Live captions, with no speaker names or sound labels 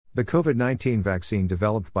The COVID-19 vaccine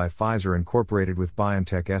developed by Pfizer Incorporated with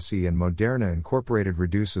BioNTech SE and Moderna Incorporated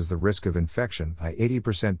reduces the risk of infection by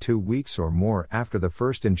 80% 2 weeks or more after the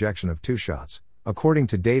first injection of 2 shots, according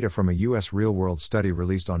to data from a U.S. real-world study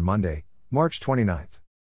released on Monday, March 29.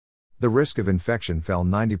 The risk of infection fell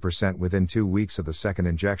 90% within 2 weeks of the second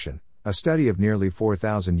injection, a study of nearly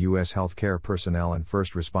 4,000 U.S. healthcare personnel and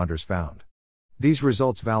first responders found. These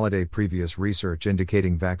results validate previous research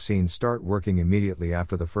indicating vaccines start working immediately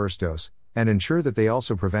after the first dose, and ensure that they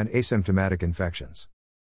also prevent asymptomatic infections.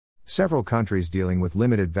 Several countries dealing with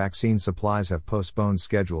limited vaccine supplies have postponed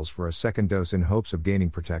schedules for a second dose in hopes of gaining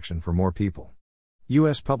protection for more people.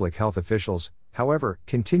 U.S. public health officials, however,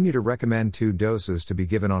 continue to recommend 2 doses to be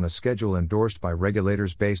given on a schedule endorsed by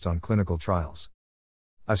regulators based on clinical trials.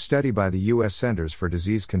 A study by the U.S. Centers for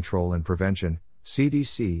Disease Control and Prevention,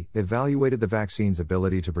 CDC, evaluated the vaccine's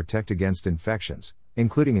ability to protect against infections,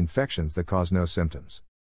 including infections that cause no symptoms.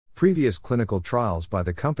 Previous clinical trials by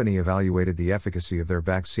the company evaluated the efficacy of their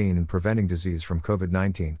vaccine in preventing disease from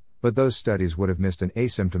COVID-19, but those studies would have missed an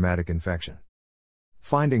asymptomatic infection.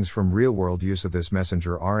 Findings from real-world use of this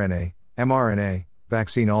messenger RNA, mRNA,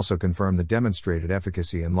 vaccine also confirm the demonstrated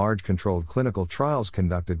efficacy in large controlled clinical trials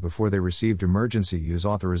conducted before they received emergency use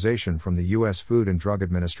authorization from the U.S. Food and Drug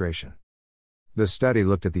Administration. The study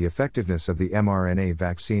looked at the effectiveness of the mRNA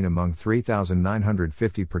vaccine among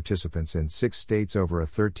 3,950 participants in 6 states over a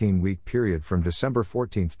 13-week period from December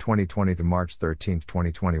 14, 2020 to March 13,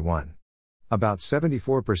 2021. About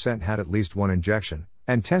 74% had at least 1 injection,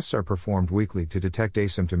 and tests are performed weekly to detect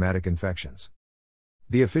asymptomatic infections.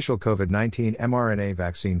 The official COVID-19 mRNA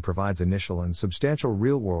vaccine provides initial and substantial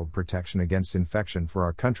real-world protection against infection for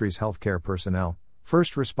our country's healthcare personnel,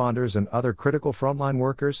 first responders and other critical frontline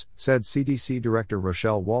workers, said CDC Director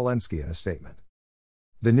Rochelle Walensky in a statement.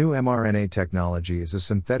 The new mRNA technology is a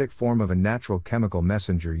synthetic form of a natural chemical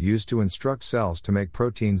messenger used to instruct cells to make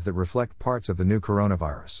proteins that reflect parts of the new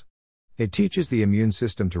coronavirus. It teaches the immune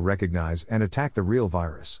system to recognize and attack the real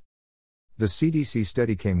virus. The CDC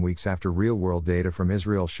study came weeks after real-world data from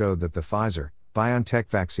Israel showed that the Pfizer-BioNTech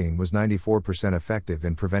vaccine was 94% effective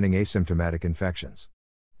in preventing asymptomatic infections.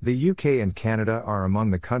 The UK and Canada are among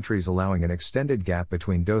the countries allowing an extended gap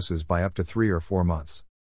between doses by up to 3 or 4 months.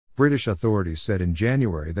 British authorities said in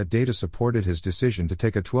January that data supported his decision to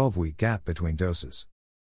take a 12-week gap between doses.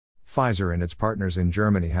 Pfizer and its partners in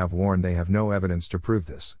Germany have warned they have no evidence to prove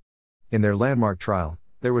this. In their landmark trial,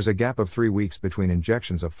 there was a gap of 3 weeks between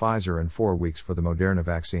injections of Pfizer and 4 weeks for the Moderna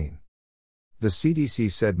vaccine. The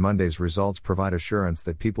CDC said Monday's results provide assurance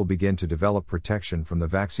that people begin to develop protection from the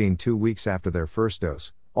vaccine 2 weeks after their first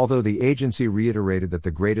dose, although the agency reiterated that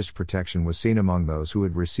the greatest protection was seen among those who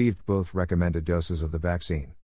had received both recommended doses of the vaccine.